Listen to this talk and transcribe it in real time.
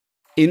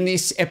In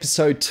this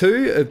episode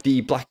 2 of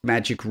the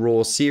Blackmagic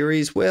RAW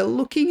series, we're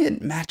looking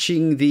at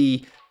matching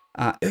the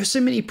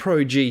Ursa Mini Pro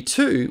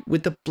G2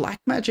 with the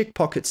Blackmagic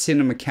Pocket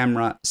Cinema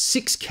Camera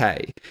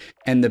 6K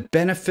and the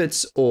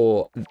benefits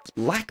or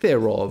lack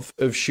thereof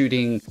of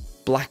shooting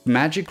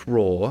Blackmagic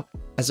RAW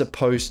as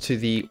opposed to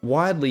the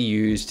widely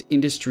used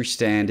industry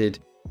standard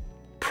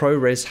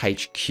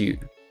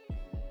ProResHQ.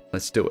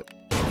 Let's do it.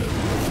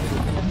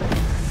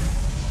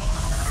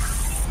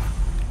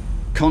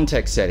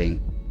 Context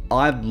setting.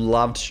 I've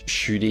loved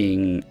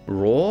shooting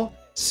RAW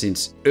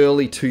since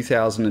early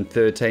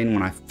 2013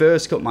 when I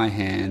first got my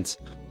hands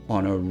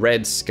on a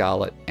Red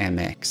Scarlet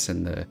MX,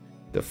 and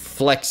the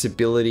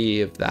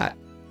flexibility of that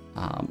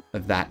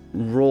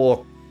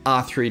RAW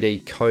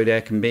R3D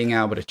codec and being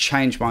able to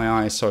change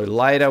my ISO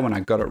later when I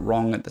got it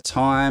wrong at the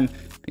time,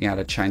 being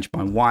able to change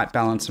my white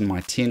balance and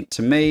my tint.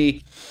 To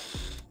me,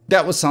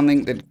 that was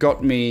something that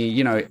got me,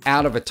 you know,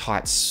 out of a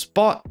tight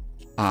spot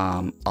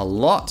a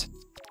lot.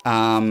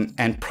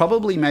 And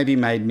probably maybe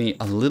made me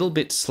a little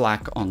bit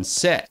slack on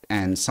set.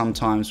 And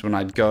sometimes when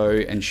I'd go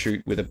and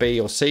shoot with a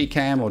B or C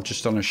cam or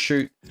just on a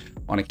shoot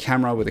on a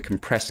camera with a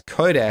compressed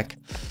codec,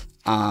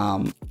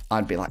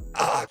 I'd be like,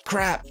 oh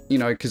crap, you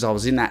know, because I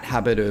was in that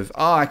habit of,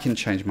 oh, I can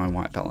change my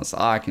white balance. Oh,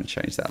 I can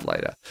change that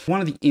later.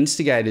 One of the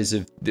instigators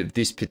of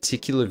this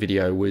particular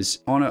video was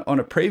on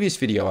a previous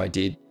video I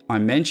did. I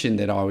mentioned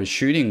that I was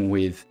shooting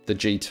with the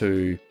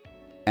G2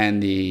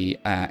 and the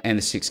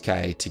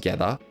 6K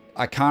together.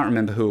 I can't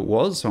remember who it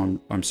was, so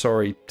I'm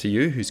sorry to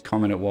you whose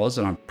comment it was,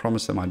 and I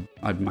promised them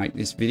I'd make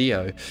this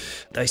video.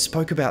 They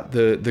spoke about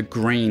the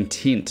green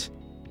tint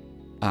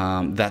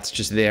that's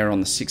just there on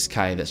the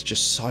 6K that's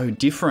just so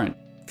different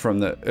from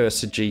the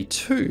Ursa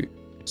G2.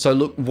 So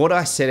look, what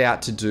I set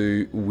out to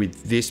do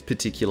with this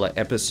particular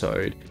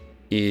episode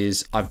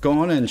is I've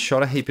gone and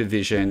shot a heap of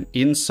vision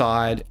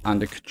inside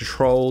under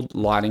controlled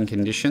lighting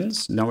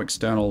conditions, no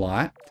external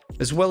light,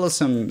 as well as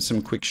some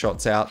quick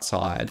shots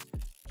outside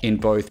in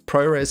both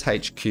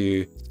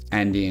ProResHQ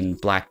and in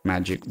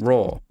Blackmagic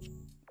RAW.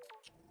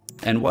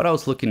 And what I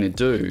was looking to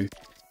do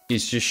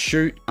is just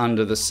shoot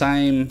under the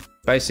same,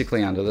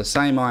 basically under the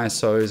same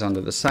ISOs,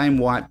 under the same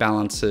white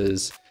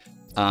balances,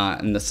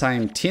 and the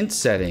same tint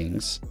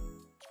settings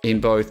in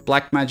both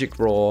Blackmagic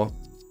RAW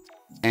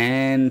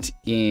and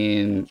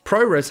in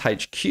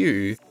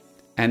ProResHQ,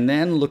 and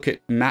then look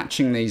at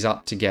matching these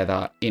up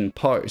together in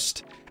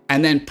post,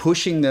 and then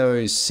pushing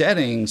those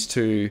settings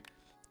to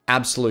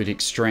absolute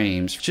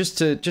extremes just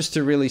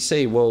to really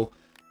see, well,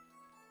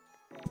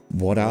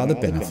 what are the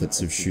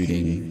benefits of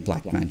shooting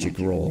Blackmagic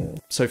RAW?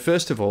 So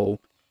first of all,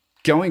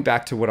 going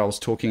back to what I was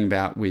talking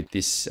about with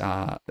this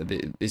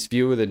this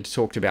viewer that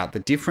talked about the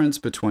difference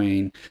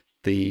between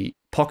the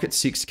Pocket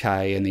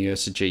 6K and the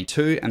Ursa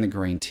G2 and the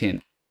green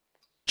tint.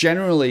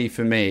 Generally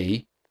for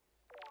me,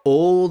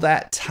 all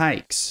that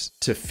takes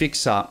to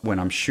fix up when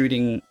I'm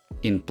shooting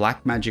in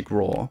Blackmagic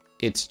RAW,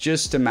 it's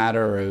just a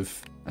matter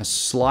of a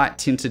slight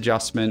tint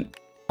adjustment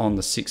on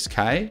the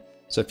 6K.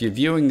 So if you're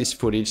viewing this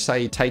footage,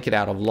 say you take it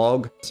out of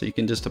log, so you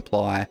can just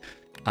apply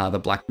the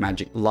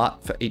Blackmagic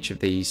LUT for each of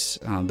these,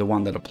 the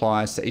one that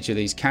applies to each of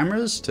these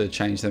cameras to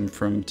change them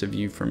to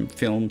view from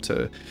film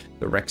to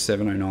the Rec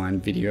 709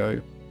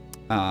 video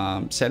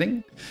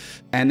setting.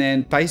 And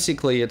then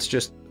basically it's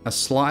just a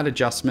slight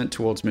adjustment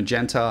towards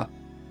magenta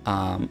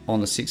on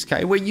the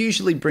 6K. We're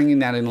usually bringing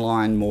that in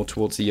line more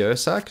towards the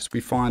Ursa because we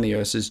find the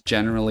Ursa is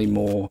generally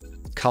more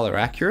color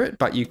accurate,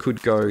 but you could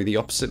go the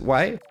opposite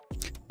way.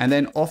 And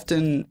then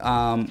often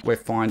we're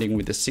finding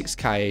with the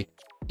 6K,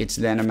 it's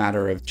then a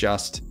matter of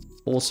just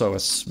also a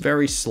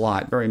very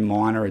slight, very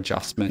minor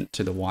adjustment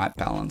to the white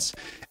balance.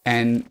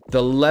 And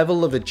the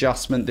level of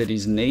adjustment that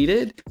is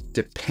needed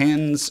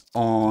depends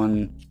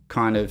on,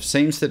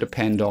 seems to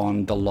depend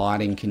on the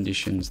lighting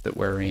conditions that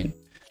we're in.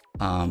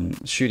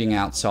 Shooting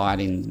outside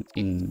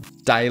in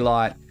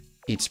daylight,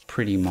 it's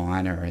pretty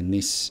minor. And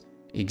this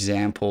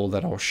example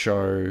that I'll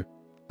show,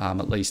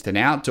 at least an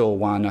outdoor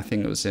one, I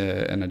think it was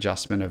an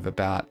adjustment of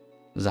about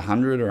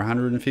 100 or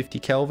 150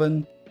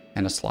 Kelvin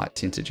and a slight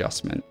tint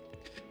adjustment.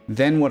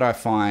 Then what I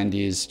find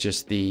is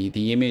just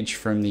the image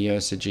from the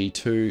Ursa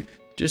G2,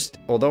 just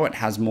although it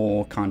has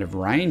more kind of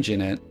range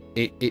in it,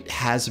 it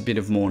has a bit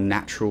of more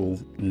natural,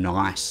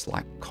 nice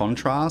like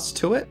contrast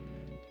to it.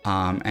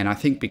 And I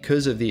think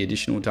because of the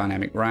additional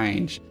dynamic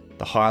range,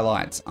 the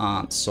highlights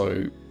aren't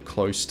so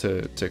close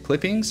to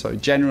clipping. So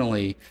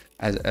generally,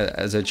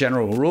 as a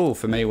general rule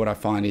for me, what I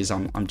find is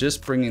I'm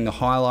just bringing the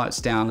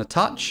highlights down a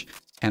touch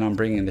and I'm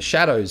bringing the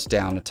shadows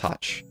down a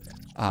touch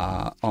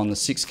on the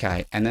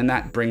 6K. And then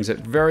that brings it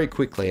very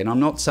quickly. And I'm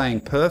not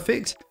saying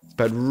perfect,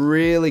 but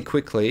really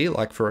quickly,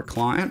 like for a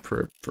client,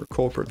 for a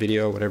corporate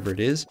video, whatever it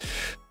is.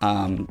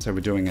 So we're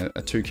doing a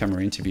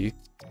 2-camera interview.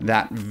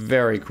 That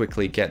very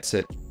quickly gets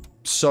it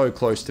so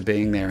close to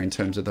being there in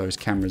terms of those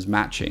cameras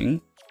matching.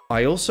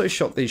 I also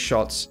shot these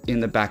shots in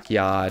the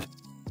backyard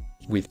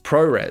with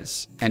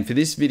ProRes. And for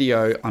this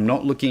video, I'm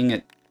not looking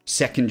at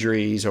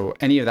secondaries or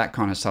any of that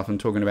kind of stuff. I'm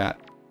talking about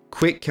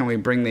quick, can we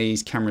bring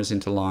these cameras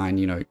into line,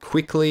 you know,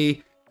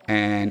 quickly?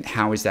 And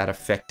how is that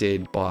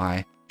affected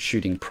by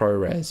shooting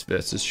ProRes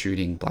versus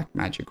shooting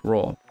Blackmagic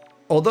RAW.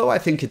 Although I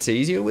think it's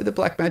easier with the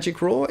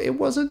Blackmagic RAW, it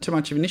wasn't too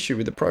much of an issue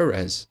with the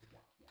ProRes.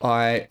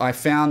 I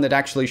found that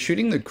actually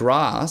shooting the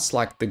grass,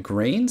 like the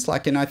greens,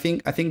 and I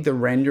think the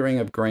rendering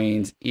of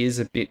greens is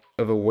a bit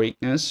of a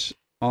weakness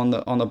on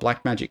the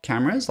Blackmagic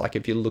cameras. Like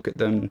if you look at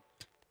them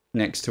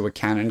next to a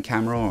Canon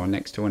camera or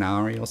next to an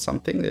ARRI or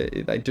something,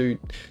 they do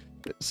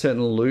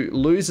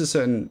lose a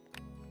certain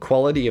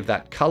quality of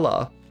that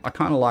color. I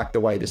kind of like the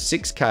way the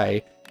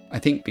 6K, I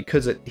think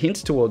because it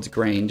hints towards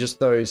green, just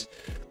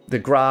the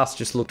grass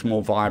just looked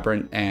more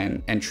vibrant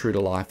and true to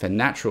life and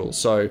natural.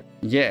 So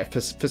yeah,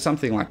 for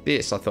something like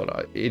this, I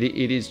thought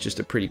it is just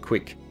a pretty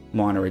quick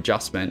minor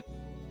adjustment.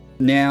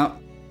 Now,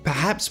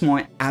 perhaps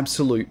my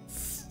absolute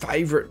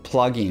favorite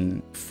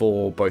plugin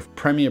for both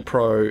Premiere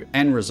Pro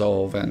and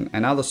Resolve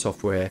and other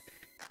software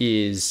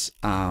is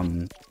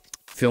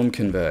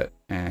FilmConvert,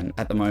 and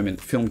at the moment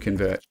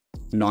FilmConvert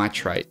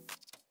Nitrate.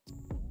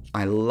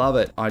 I love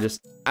it. I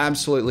just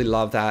absolutely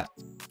love that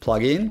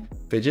plugin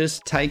for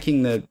just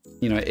taking the,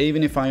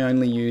 even if I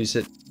only use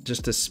it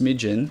just a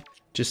smidgen,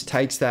 just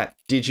takes that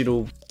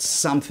digital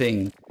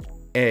something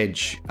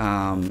edge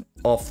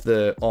off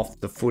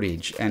the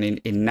footage. And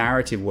in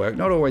narrative work,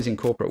 not always in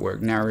corporate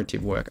work,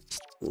 narrative work, I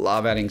just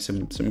love adding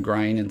some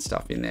grain and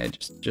stuff in there,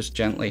 just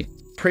gently.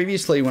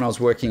 Previously, when I was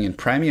working in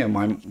Premiere,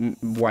 my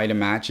way to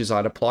match is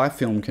I'd apply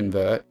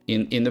FilmConvert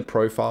in the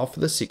profile for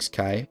the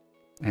 6K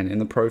and in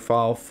the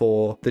profile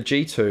for the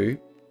G2,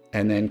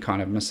 and then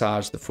kind of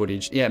massage the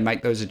footage. Yeah,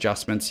 make those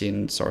adjustments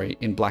in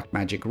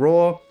Blackmagic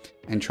RAW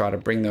and try to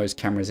bring those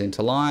cameras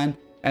into line,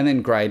 and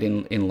then grade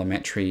in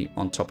Lumetri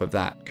on top of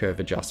that, curve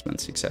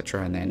adjustments,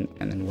 etc. And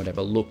then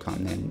whatever look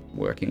I'm then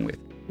working with.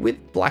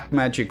 With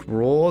Blackmagic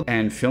RAW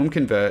and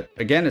FilmConvert,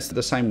 again, it's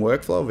the same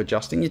workflow of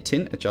adjusting your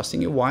tint,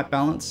 adjusting your white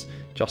balance,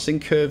 adjusting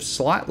curves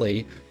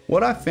slightly.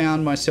 What I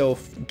found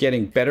myself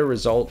getting better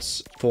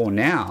results for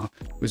now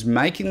was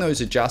making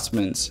those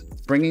adjustments,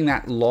 bringing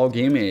that log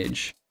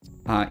image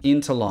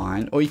into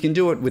line, or you can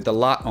do it with the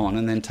LUT on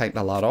and then take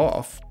the LUT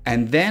off.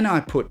 And then I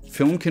put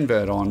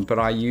FilmConvert on, but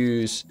I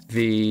use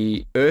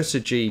the Ursa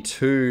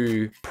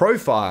G2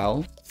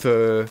 profile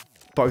for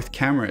both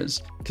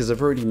cameras because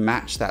I've already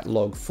matched that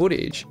log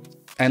footage.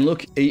 And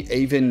look,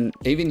 even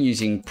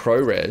using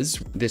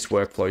ProRes, this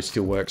workflow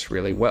still works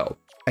really well.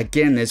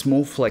 Again, there's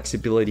more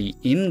flexibility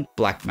in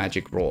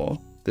Blackmagic RAW.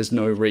 There's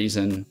no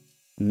reason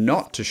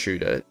not to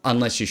shoot it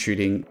unless you're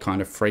shooting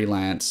kind of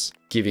freelance,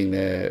 giving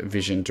their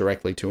vision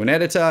directly to an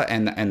editor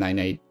and they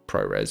need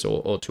ProRes,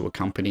 or to a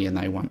company and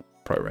they want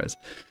ProRes.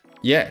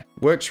 Yeah,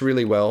 works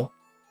really well.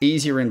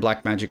 Easier in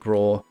Blackmagic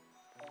RAW.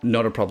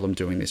 Not a problem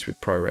doing this with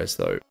ProRes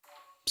though.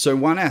 So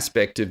one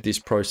aspect of this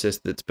process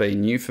that's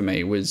been new for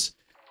me was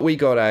we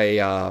got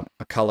a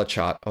color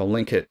chart. I'll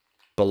link it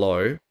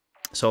below.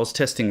 So I was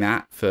testing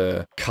that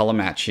for color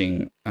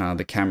matching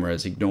the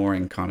cameras,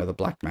 ignoring kind of the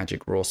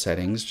Blackmagic RAW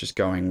settings, just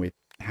going with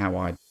how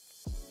I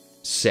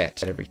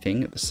set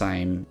everything at the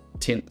same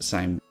tint, the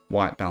same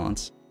white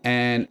balance.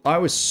 And I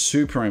was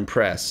super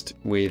impressed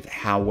with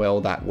how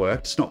well that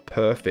worked. It's not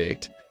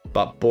perfect,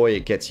 but boy,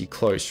 it gets you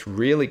close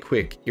really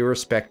quick,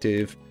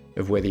 irrespective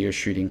of whether you're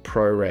shooting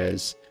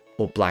ProRes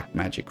or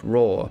Blackmagic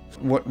RAW.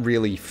 What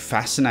really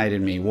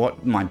fascinated me,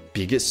 what my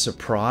biggest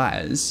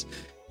surprise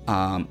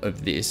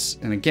of this,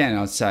 and again,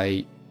 I'd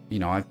say,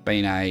 I've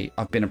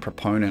been a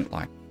proponent,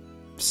 like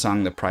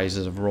sung the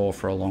praises of RAW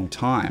for a long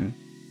time.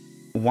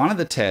 One of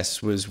the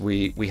tests was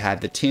we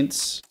had the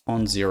tints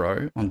on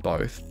 0 on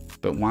both,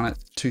 but one at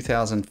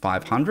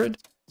 2500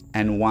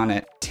 and one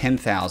at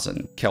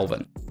 10,000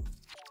 Kelvin,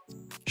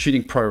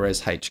 shooting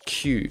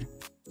ProResHQ.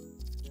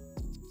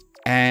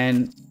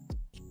 And,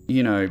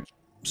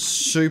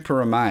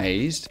 super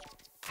amazed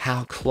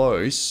how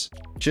close,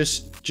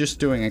 just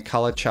doing a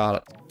color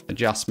chart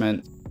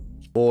adjustment,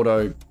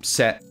 auto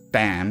set,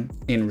 bam,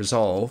 in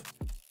Resolve,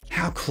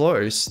 how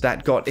close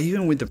that got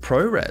even with the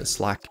ProRes.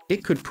 Like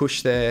it could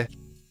push there,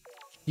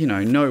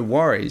 no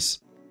worries.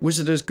 Was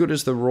it as good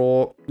as the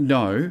RAW?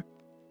 No,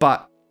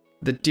 but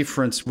the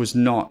difference was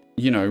not,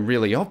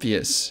 really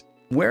obvious.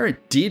 Where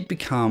it did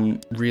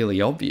become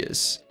really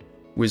obvious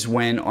was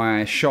when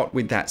I shot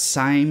with that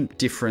same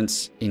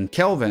difference in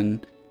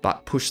Kelvin,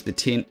 but pushed the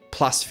tint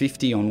plus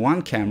 50 on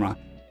one camera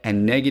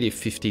and negative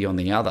 50 on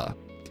the other.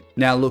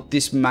 Now look,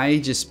 this may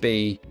just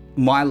be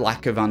my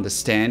lack of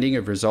understanding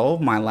of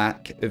Resolve, my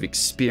lack of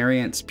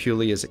experience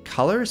purely as a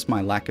colorist,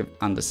 my lack of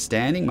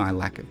understanding, my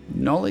lack of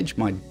knowledge,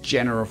 my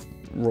general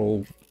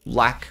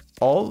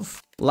lackingness.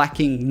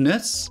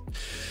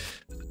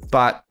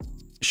 But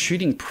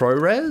shooting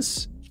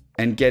ProRes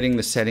and getting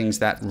the settings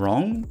that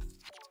wrong,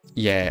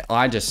 yeah,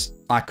 I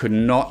could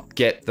not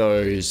get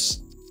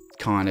those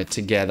kind of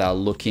together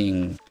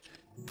looking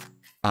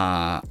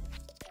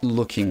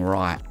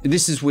right.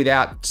 This is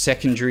without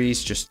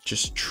secondaries,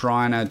 just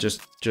trying to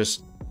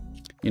just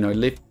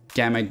lift,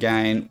 gamma,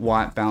 gain,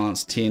 white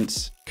balance,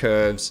 tints,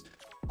 curves.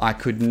 I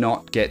could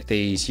not get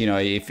these,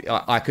 if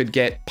I could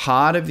get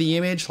part of the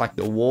image, like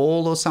the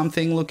wall or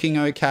something looking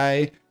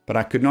okay, but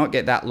I could not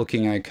get that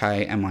looking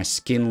okay and my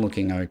skin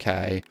looking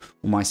okay,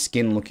 or my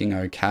skin looking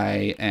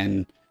okay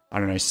and I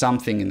don't know,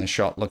 something in the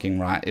shot looking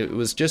right. It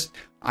was just,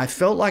 I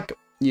felt like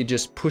you're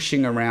just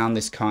pushing around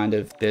this kind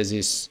of, there's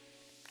this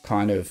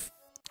kind of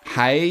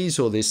haze,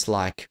 or this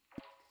like,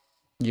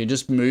 you're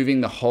just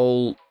moving the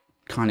whole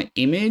kind of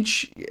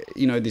image,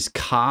 you know, this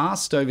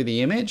cast over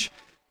the image.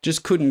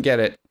 Just couldn't get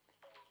it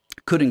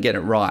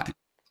right.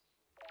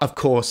 Of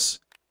course,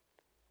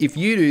 if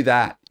you do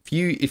that,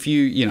 if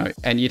you, you know,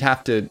 and you'd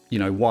have to, you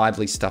know,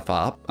 widely stuff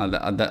up.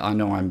 I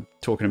know I'm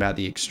talking about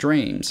the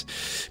extremes,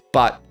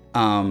 but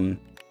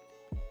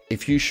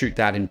if you shoot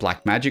that in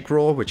Blackmagic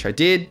RAW, which I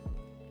did,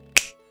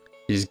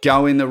 you just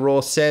go in the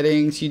RAW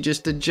settings, you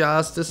just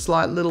adjust a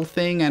slight little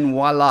thing, and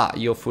voila,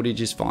 your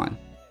footage is fine.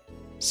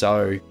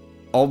 So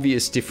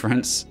obvious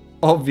difference,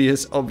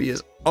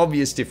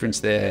 obvious difference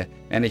there,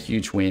 and a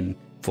huge win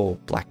for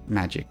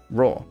Blackmagic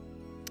RAW.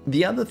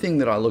 The other thing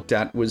that I looked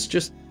at was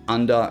just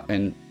under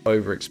and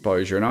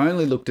overexposure, and I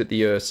only looked at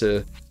the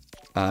Ursa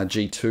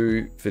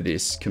G2 for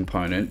this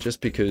component, just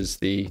because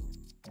the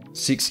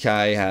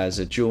 6K has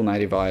a dual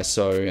native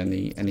ISO and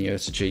the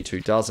Ursa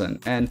G2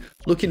 doesn't. And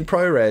look, in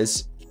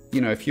ProRes,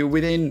 you know, if you're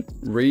within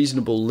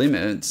reasonable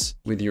limits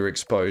with your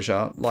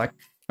exposure, like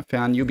I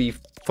found, you'll be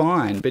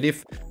fine. But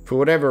if for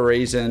whatever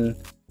reason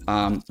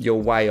you're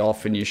way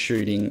off and you're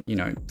shooting, you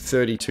know,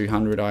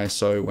 3200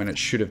 ISO when it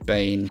should have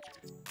been,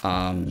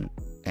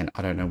 and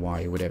I don't know why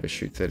you would ever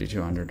shoot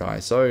 3200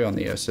 ISO on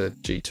the Ursa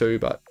G2,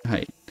 but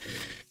hey.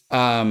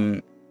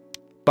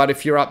 But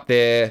if you're up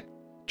there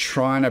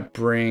trying to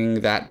bring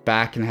that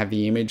back and have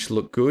the image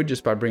look good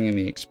just by bringing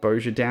the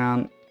exposure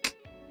down,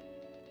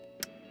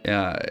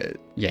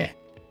 yeah,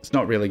 it's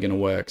not really going to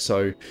work.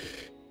 So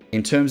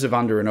in terms of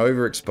under and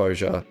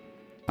overexposure,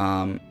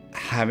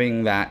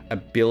 having that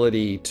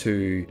ability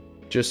to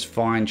just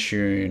fine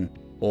tune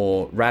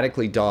or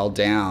radically dial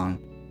down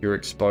your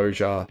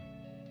exposure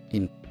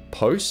in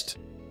post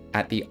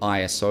at the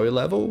ISO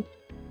level,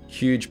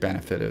 huge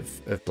benefit of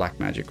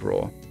Blackmagic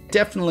RAW.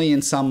 Definitely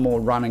in some more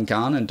run and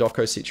gun and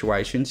doco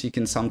situations, you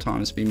can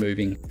sometimes be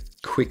moving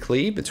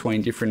quickly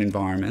between different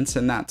environments,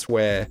 and that's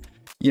where,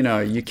 you know,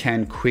 you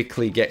can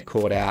quickly get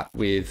caught out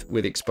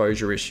with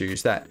exposure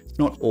issues that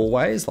not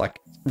always, like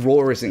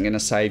RAW isn't going to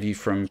save you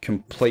from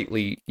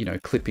completely, you know,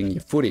 clipping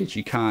your footage.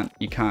 You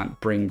can't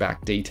bring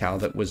back detail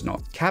that was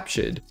not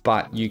captured,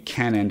 but you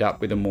can end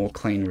up with a more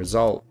clean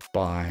result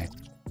by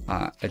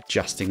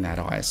adjusting that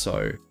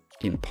ISO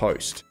in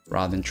post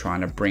rather than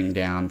trying to bring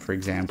down, for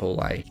example,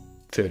 a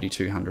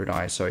 3200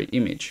 ISO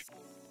image.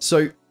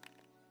 So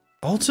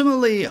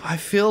ultimately, I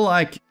feel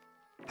like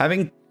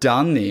having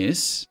done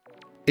this,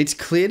 it's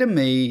clear to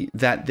me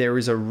that there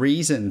is a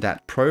reason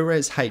that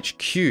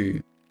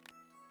ProResHQ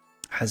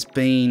has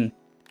been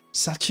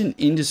such an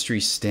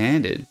industry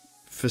standard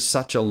for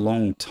such a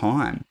long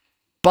time.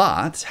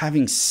 But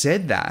having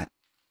said that,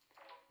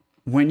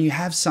 when you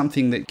have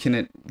something that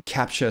can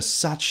capture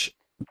such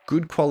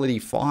good quality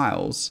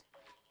files,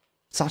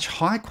 such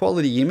high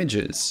quality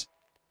images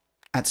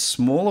at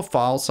smaller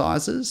file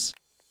sizes,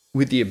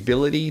 with the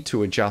ability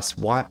to adjust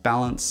white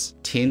balance,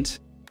 tint,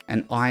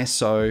 and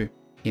ISO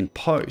in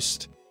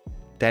post,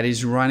 that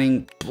is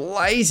running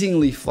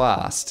blazingly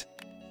fast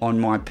on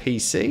my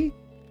PC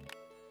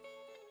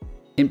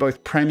in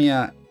both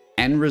Premiere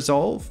and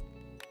Resolve,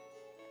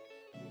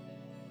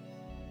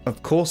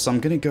 of course I'm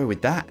going to go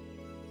with that.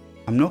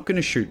 I'm not going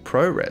to shoot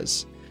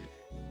ProRes.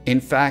 In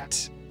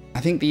fact,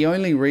 I think the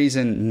only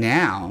reason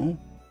now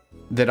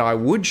that I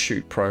would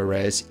shoot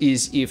ProRes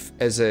is if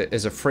as a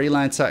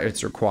freelancer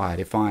it's required.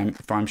 If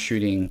I'm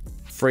shooting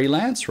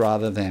freelance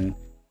rather than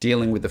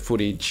dealing with the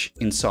footage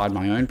inside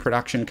my own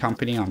production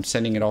company, I'm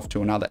sending it off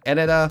to another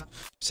editor,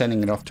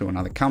 sending it off to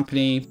another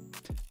company,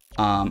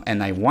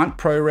 and they want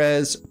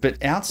ProRes.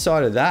 But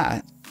outside of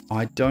that,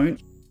 I don't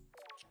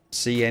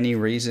see any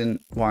reason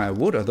why I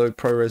would, although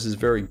ProRes is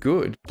very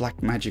good.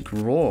 Blackmagic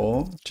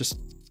RAW, just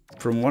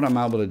from what I'm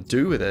able to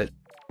do with it,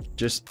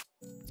 just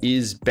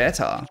is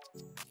better.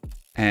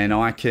 And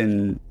I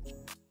can,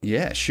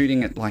 yeah,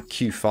 shooting at like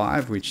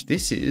Q5, which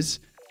this is,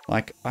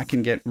 like I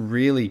can get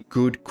really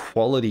good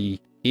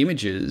quality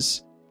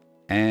images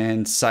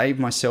and save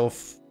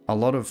myself a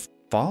lot of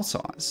file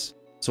size.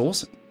 It's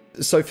awesome.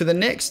 So for the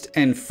next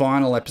and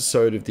final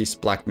episode of this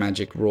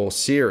Blackmagic RAW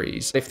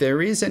series, if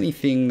there is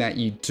anything that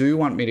you do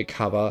want me to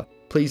cover,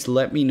 please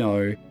let me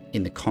know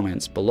in the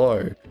comments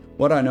below.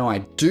 What I know I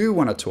do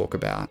want to talk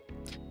about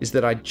is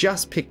that I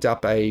just picked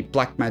up a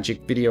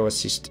Blackmagic Video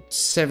Assist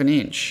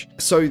 7-inch.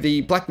 So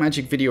the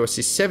Blackmagic Video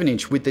Assist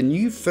 7-inch with the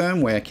new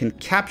firmware can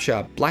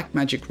capture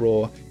Blackmagic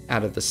RAW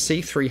out of the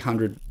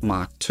C300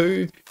 Mark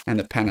II and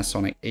the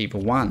Panasonic EVA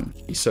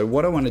 1. So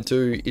what I want to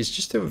do is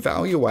just to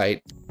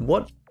evaluate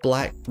what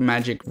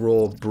Blackmagic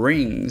RAW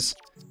brings,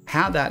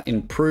 how that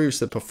improves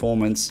the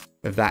performance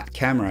of that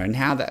camera, and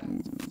how that,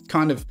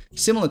 kind of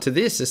similar to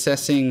this,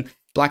 assessing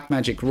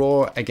Blackmagic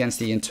RAW against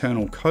the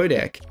internal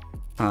codec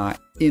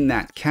in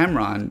that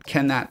camera, and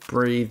can that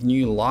breathe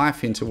new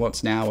life into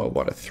what's now a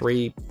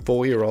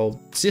 3-4 year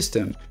old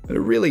system, but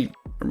a really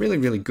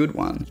good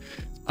one.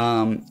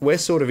 we're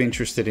sort of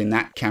interested in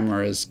that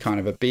camera as kind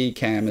of a B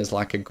cam, as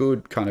like a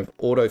good kind of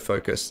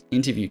autofocus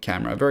interview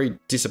camera. A very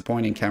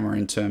disappointing camera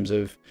in terms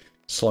of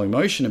slow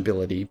motion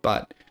ability,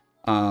 but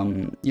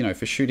you know,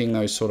 for shooting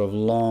those sort of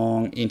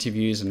long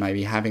interviews and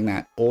maybe having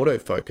that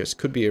autofocus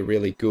could be a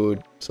really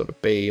good sort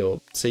of B or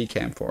C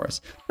cam for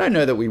us. I don't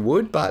know that we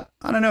would, but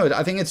I don't know.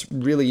 I think it's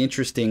really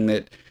interesting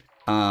that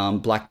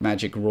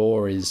Blackmagic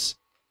RAW is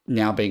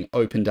now being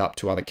opened up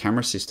to other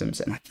camera systems,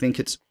 and I think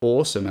it's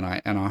awesome, and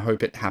I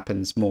hope it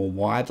happens more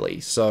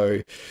widely.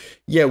 So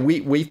yeah,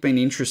 we've been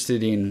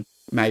interested in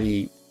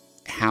maybe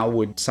how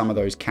would some of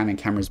those Canon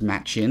cameras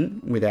match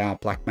in with our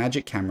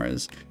Blackmagic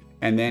cameras,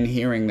 and then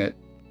hearing that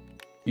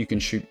you can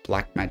shoot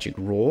Blackmagic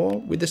RAW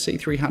with the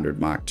C300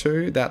 Mark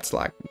II, that's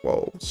like,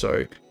 whoa.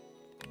 So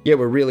yeah,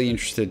 we're really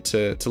interested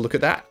to look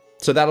at that.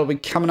 So that'll be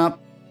coming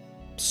up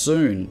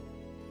soon.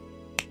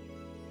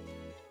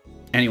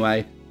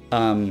 Anyway,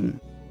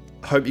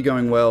 hope you're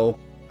going well.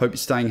 Hope you're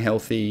staying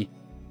healthy.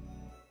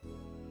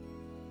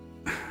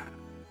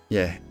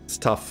 Yeah, it's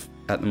tough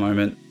at the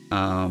moment.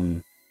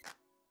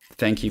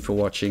 Thank you for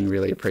watching.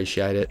 Really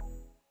appreciate it.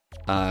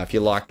 If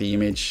you like the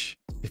image,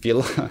 if you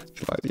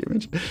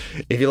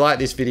like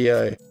this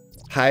video,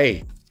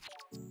 hey,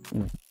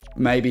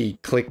 maybe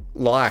click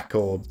like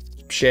or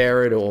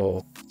share it,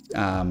 or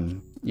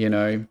you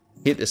know,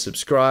 hit the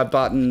subscribe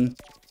button,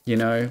 you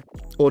know,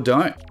 or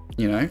don't,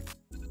 you know.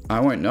 I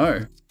won't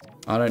know.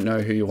 I don't know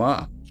who you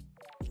are.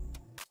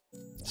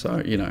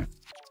 So, you know,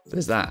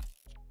 there's that.